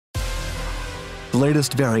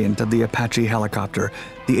latest variant of the Apache helicopter,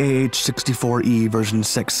 the AH-64E version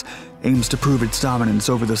 6, aims to prove its dominance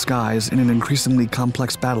over the skies in an increasingly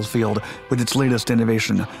complex battlefield with its latest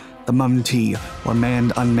innovation, the MUM-T, or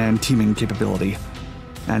Manned-Unmanned Teaming capability.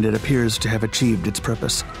 And it appears to have achieved its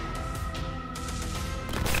purpose.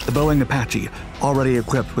 The Boeing Apache, already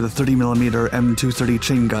equipped with a 30mm M230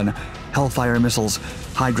 chaingun, Hellfire missiles,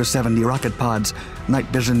 Hydra 70 rocket pods, night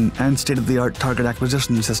vision, and state-of-the-art target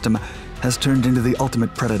acquisition system, has turned into the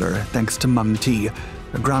ultimate predator thanks to MUM-T,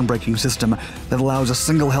 a groundbreaking system that allows a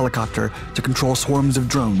single helicopter to control swarms of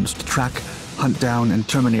drones to track, hunt down, and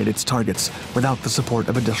terminate its targets without the support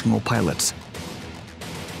of additional pilots.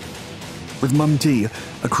 With MUM-T,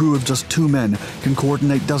 a crew of just 2 men can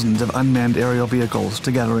coordinate dozens of unmanned aerial vehicles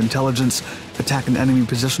to gather intelligence, attack an enemy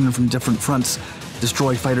position from different fronts,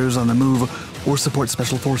 destroy fighters on the move, or support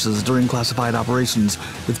special forces during classified operations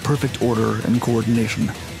with perfect order and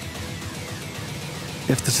coordination.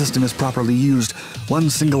 If the system is properly used, one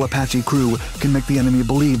single Apache crew can make the enemy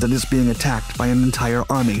believe that it's being attacked by an entire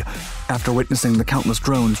army, after witnessing the countless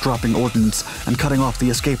drones dropping ordnance and cutting off the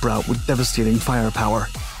escape route with devastating firepower.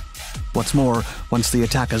 What's more, once the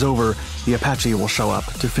attack is over, the Apache will show up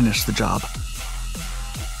to finish the job.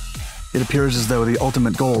 It appears as though the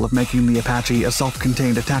ultimate goal of making the Apache a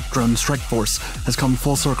self-contained attack drone strike force has come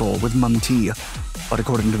full circle with MUM-T, but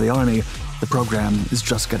according to the Army, the program is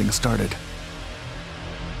just getting started.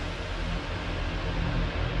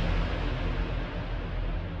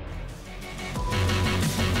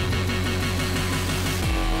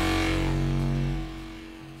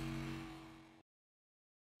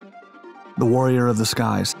 The Warrior of the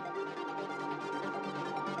Skies.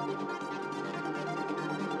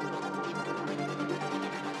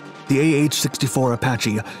 The AH-64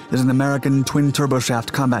 Apache is an American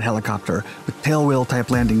twin-turboshaft combat helicopter with tailwheel-type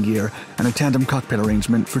landing gear and a tandem cockpit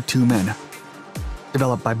arrangement for 2 men.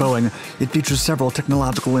 Developed by Boeing, it features several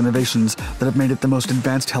technological innovations that have made it the most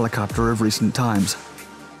advanced helicopter of recent times.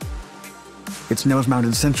 Its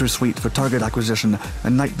nose-mounted sensor suite for target acquisition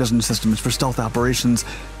and night vision systems for stealth operations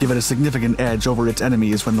give it a significant edge over its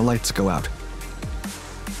enemies when the lights go out.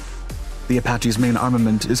 The Apache's main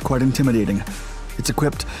armament is quite intimidating. It's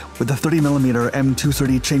equipped with a 30mm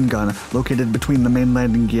M230 chaingun located between the main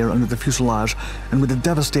landing gear under the fuselage and with a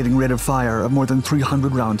devastating rate of fire of more than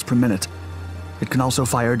 300 rounds per minute. It can also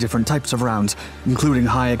fire different types of rounds, including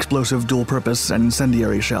high-explosive dual-purpose and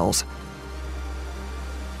incendiary shells.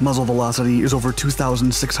 Muzzle velocity is over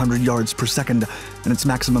 2,600 yards per second, and its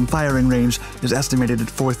maximum firing range is estimated at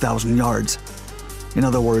 4,000 yards. In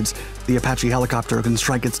other words, the Apache helicopter can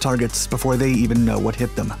strike its targets before they even know what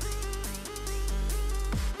hit them.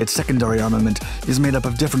 Its secondary armament is made up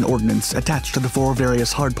of different ordnance attached to the 4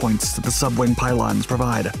 various hardpoints that the subwing pylons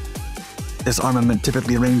provide. This armament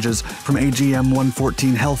typically ranges from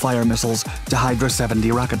AGM-114 Hellfire missiles to Hydra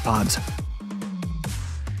 70 rocket pods.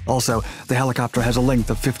 Also, the helicopter has a length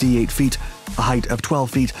of 58 feet, a height of 12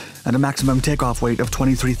 feet, and a maximum takeoff weight of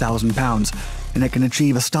 23,000 pounds, and it can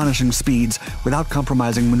achieve astonishing speeds without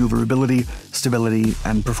compromising maneuverability, stability,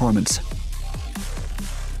 and performance.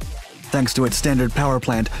 Thanks to its standard power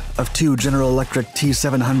plant of 2 General Electric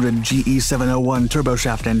T700 GE701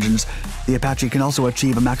 turboshaft engines, the Apache can also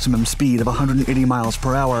achieve a maximum speed of 180 miles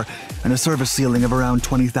per hour and a service ceiling of around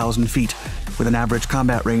 20,000 feet, with an average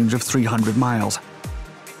combat range of 300 miles.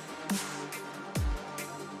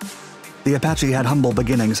 The Apache had humble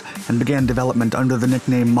beginnings and began development under the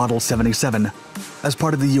nickname Model 77, as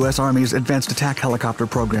part of the U.S. Army's Advanced Attack Helicopter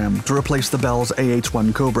program to replace the Bell's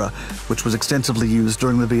AH-1 Cobra, which was extensively used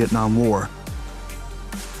during the Vietnam War.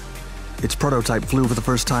 Its prototype flew for the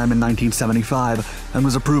first time in 1975 and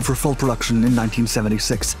was approved for full production in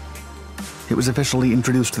 1976. It was officially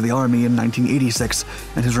introduced to the Army in 1986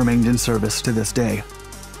 and has remained in service to this day.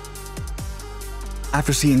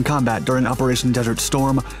 After seeing combat during Operation Desert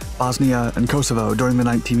Storm, Bosnia, and Kosovo during the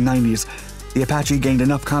 1990s, the Apache gained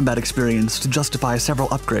enough combat experience to justify several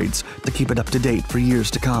upgrades to keep it up to date for years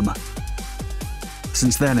to come.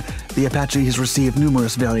 Since then, the Apache has received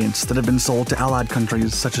numerous variants that have been sold to allied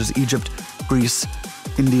countries such as Egypt, Greece,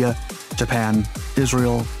 India, Japan,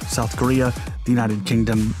 Israel, South Korea, the United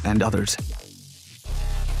Kingdom, and others.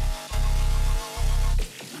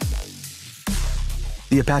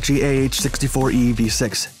 The Apache AH-64E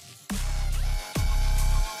V6.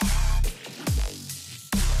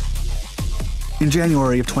 In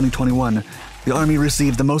January of 2021, the Army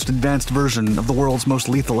received the most advanced version of the world's most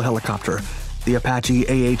lethal helicopter, the Apache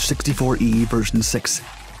AH-64E version 6.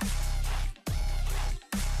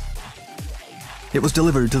 It was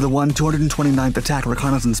delivered to the 229th Attack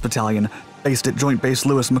Reconnaissance Battalion, based at Joint Base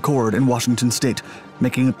Lewis McChord in Washington State,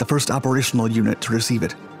 making it the first operational unit to receive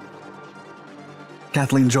it.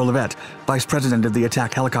 Kathleen Jolivet, Vice President of the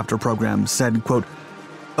Attack Helicopter Program, said, quote,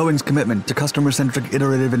 Boeing's commitment to customer-centric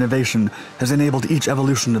iterative innovation has enabled each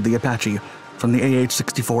evolution of the Apache, from the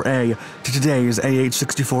AH-64A to today's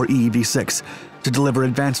AH-64E V6, to deliver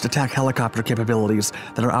advanced attack helicopter capabilities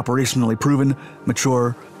that are operationally proven,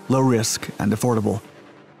 mature, low-risk, and affordable.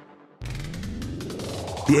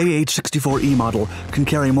 The AH-64E model can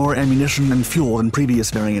carry more ammunition and fuel than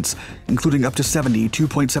previous variants, including up to 70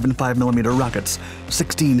 2.75mm rockets,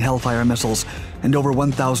 16 Hellfire missiles, and over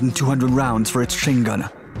 1,200 rounds for its chaingun.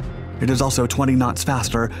 It is also 20 knots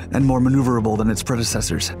faster and more maneuverable than its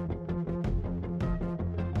predecessors.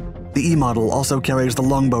 The E model also carries the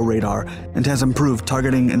longbow radar and has improved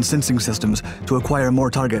targeting and sensing systems to acquire more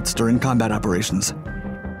targets during combat operations.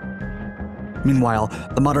 Meanwhile,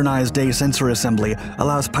 the modernized day sensor assembly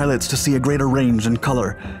allows pilots to see a greater range and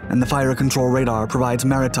color, and the fire control radar provides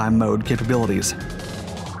maritime mode capabilities.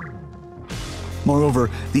 Moreover,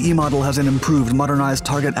 the E model has an improved modernized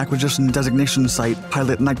target acquisition designation sight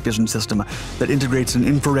pilot night vision system that integrates an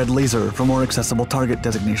infrared laser for more accessible target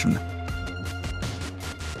designation.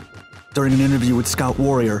 During an interview with Scout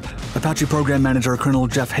Warrior, Apache Program Manager Colonel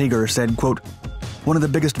Jeff Hager said, quote, One of the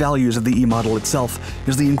biggest values of the E model itself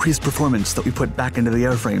is the increased performance that we put back into the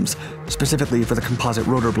airframes, specifically for the composite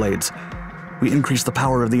rotor blades. We increased the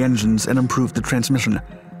power of the engines and improved the transmission.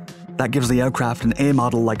 That gives the aircraft an A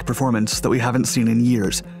model-like performance that we haven't seen in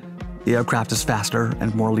years. The aircraft is faster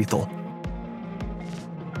and more lethal.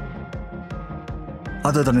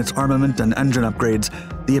 Other than its armament and engine upgrades,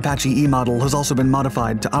 the Apache E model has also been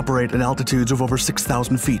modified to operate at altitudes of over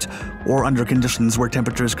 6,000 feet, or under conditions where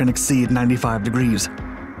temperatures can exceed 95 degrees.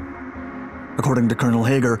 According to Colonel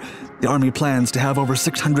Hager, the Army plans to have over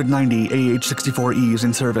 690 AH-64Es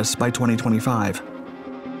in service by 2025.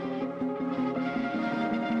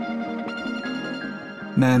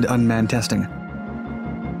 Manned-Unmanned Testing.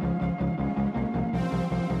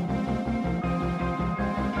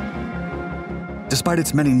 Despite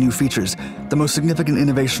its many new features, the most significant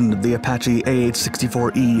innovation of the Apache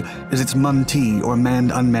AH-64E is its MUM-T, or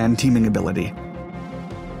Manned-Unmanned Teaming ability.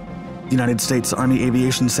 The United States Army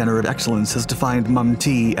Aviation Center of Excellence has defined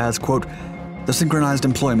MUM-T as, quote, the synchronized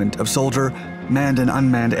employment of soldier, manned and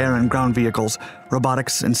unmanned air and ground vehicles,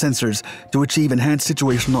 robotics, and sensors to achieve enhanced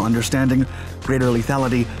situational understanding, greater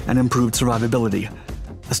lethality, and improved survivability.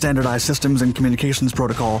 A standardized systems and communications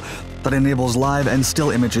protocol that enables live and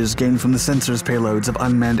still images gained from the sensors payloads of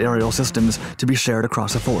unmanned aerial systems to be shared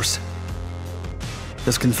across a force.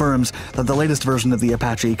 This confirms that the latest version of the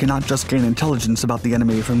Apache can not just gain intelligence about the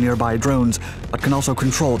enemy from nearby drones, but can also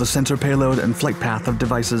control the sensor payload and flight path of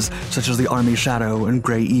devices such as the Army Shadow and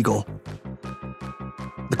Gray Eagle.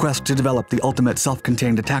 The quest to develop the ultimate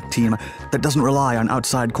self-contained attack team that doesn't rely on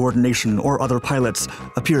outside coordination or other pilots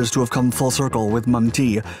appears to have come full circle with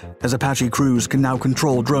MUM-T, as Apache crews can now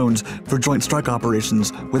control drones for joint strike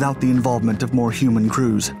operations without the involvement of more human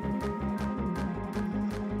crews.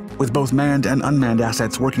 With both manned and unmanned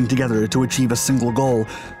assets working together to achieve a single goal,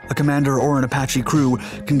 a commander or an Apache crew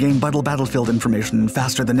can gain vital battlefield information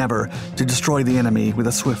faster than ever to destroy the enemy with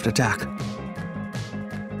a swift attack.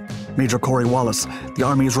 Major Corey Wallace, the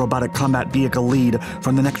Army's robotic combat vehicle lead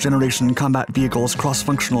from the Next Generation Combat Vehicles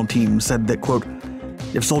cross-functional team, said that, quote,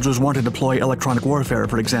 if soldiers want to deploy electronic warfare,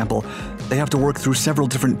 for example, they have to work through several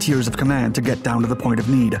different tiers of command to get down to the point of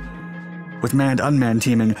need. With manned-unmanned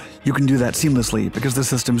teaming, you can do that seamlessly because the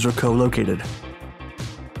systems are co-located.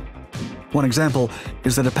 One example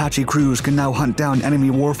is that Apache crews can now hunt down enemy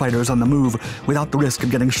warfighters on the move without the risk of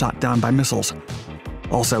getting shot down by missiles.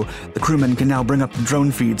 Also, the crewmen can now bring up the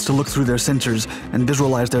drone feeds to look through their sensors and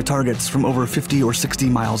visualize their targets from over 50 or 60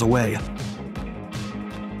 miles away.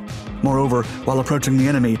 Moreover, while approaching the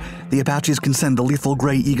enemy, the Apaches can send the lethal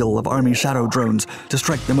Gray Eagle of Army Shadow drones to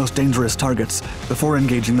strike the most dangerous targets before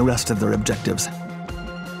engaging the rest of their objectives.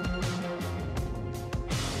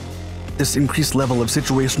 This increased level of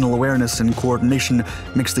situational awareness and coordination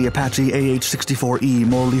makes the Apache AH-64E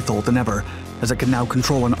more lethal than ever, as it can now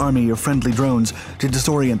control an army of friendly drones to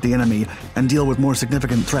disorient the enemy and deal with more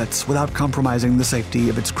significant threats without compromising the safety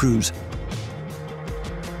of its crews.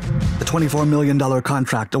 The $24 million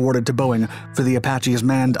contract awarded to Boeing for the Apache's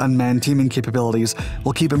manned-unmanned teaming capabilities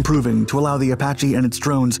will keep improving to allow the Apache and its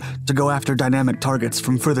drones to go after dynamic targets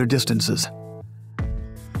from further distances.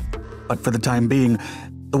 But for the time being,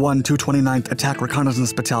 The 1-229th Attack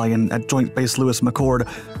Reconnaissance Battalion at Joint Base Lewis McChord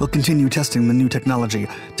will continue testing the new technology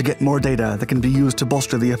to get more data that can be used to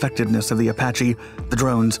bolster the effectiveness of the Apache, the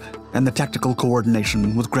drones, and the tactical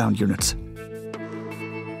coordination with ground units.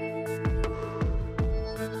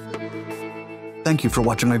 Thank you for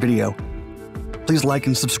watching my video. Please like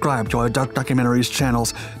and subscribe to our Dark Documentaries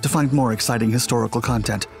channels to find more exciting historical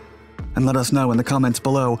content. And let us know in the comments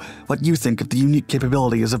below what you think of the unique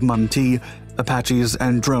capabilities of Manned-T, Apaches,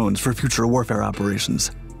 and drones for future warfare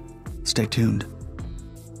operations. Stay tuned.